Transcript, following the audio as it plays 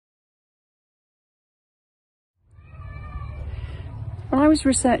When I was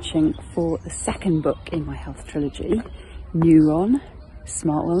researching for the second book in my health trilogy, NEURON,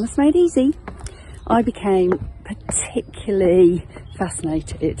 Smart Wellness Made Easy, I became particularly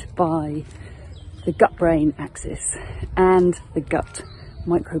fascinated by the gut-brain axis and the gut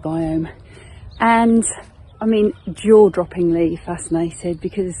microbiome. And I mean, jaw-droppingly fascinated,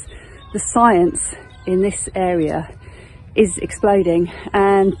 because the science in this area is exploding.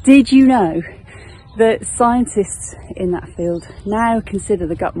 And did you know that scientists in that field now consider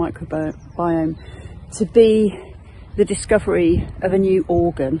the gut microbiome to be the discovery of a new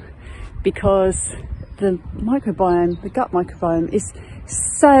organ, because the gut microbiome is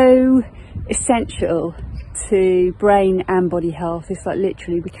so essential to brain and body health. It's like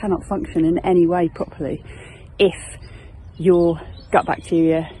literally we cannot function in any way properly if your gut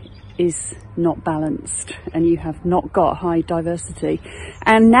bacteria is not balanced and you have not got high diversity.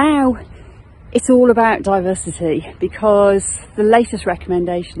 And now it's all about diversity, because the latest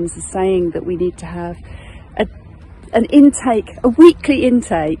recommendations are saying that we need to have a weekly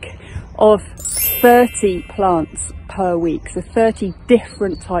intake of 30 plants per week. So 30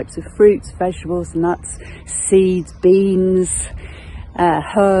 different types of fruits, vegetables, nuts, seeds, beans,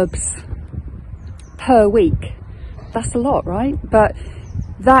 herbs per week. That's a lot, right? But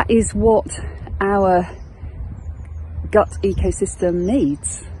that is what our gut ecosystem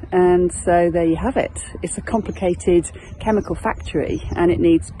needs. And so there you have it. It's a complicated chemical factory, and it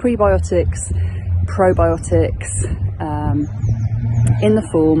needs prebiotics, probiotics, in the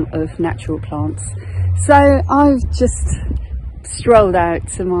form of natural plants. So I've just strolled out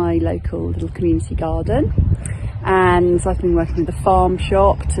to my local little community garden, and I've been working with a farm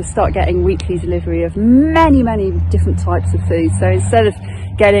shop to start getting weekly delivery of many different types of food. So instead of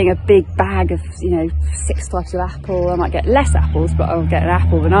getting a big bag of 6 types of apple, I might get less apples, but I'll get an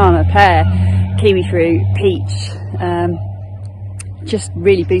apple, banana, pear, kiwi fruit, peach, just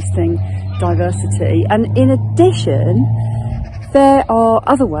really boosting diversity. And in addition, there are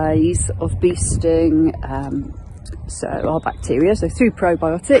other ways of boosting our bacteria. So through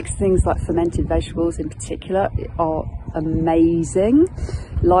probiotics, things like fermented vegetables in particular are amazing.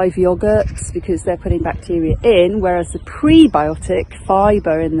 Live yogurts, because they're putting bacteria in, whereas the prebiotic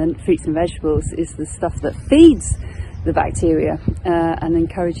fibre in the fruits and vegetables is the stuff that feeds the bacteria and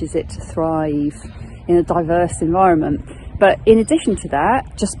encourages it to thrive in a diverse environment. But in addition to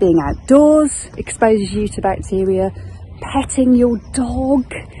that, just being outdoors exposes you to bacteria. Petting your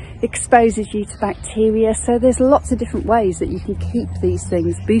dog exposes you to bacteria. So there's lots of different ways that you can keep these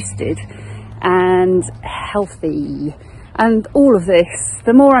things boosted and healthy. And all of this,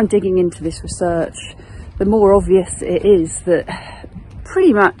 the more I'm digging into this research, the more obvious it is that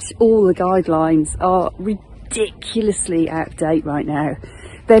pretty much all the guidelines are ridiculously out of date right now.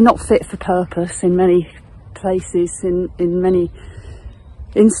 They're not fit for purpose in many places, in many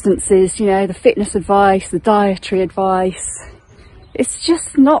instances. The fitness advice, the dietary advice, it's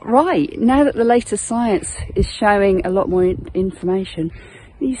just not right. Now that the latest science is showing a lot more information.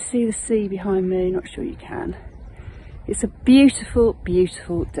 You see the sea behind me? Not sure you can. It's a beautiful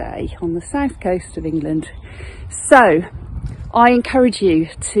day on the south coast of England. So I encourage you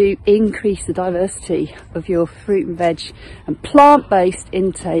to increase the diversity of your fruit and veg and plant-based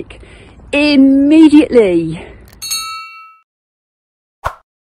intake immediately.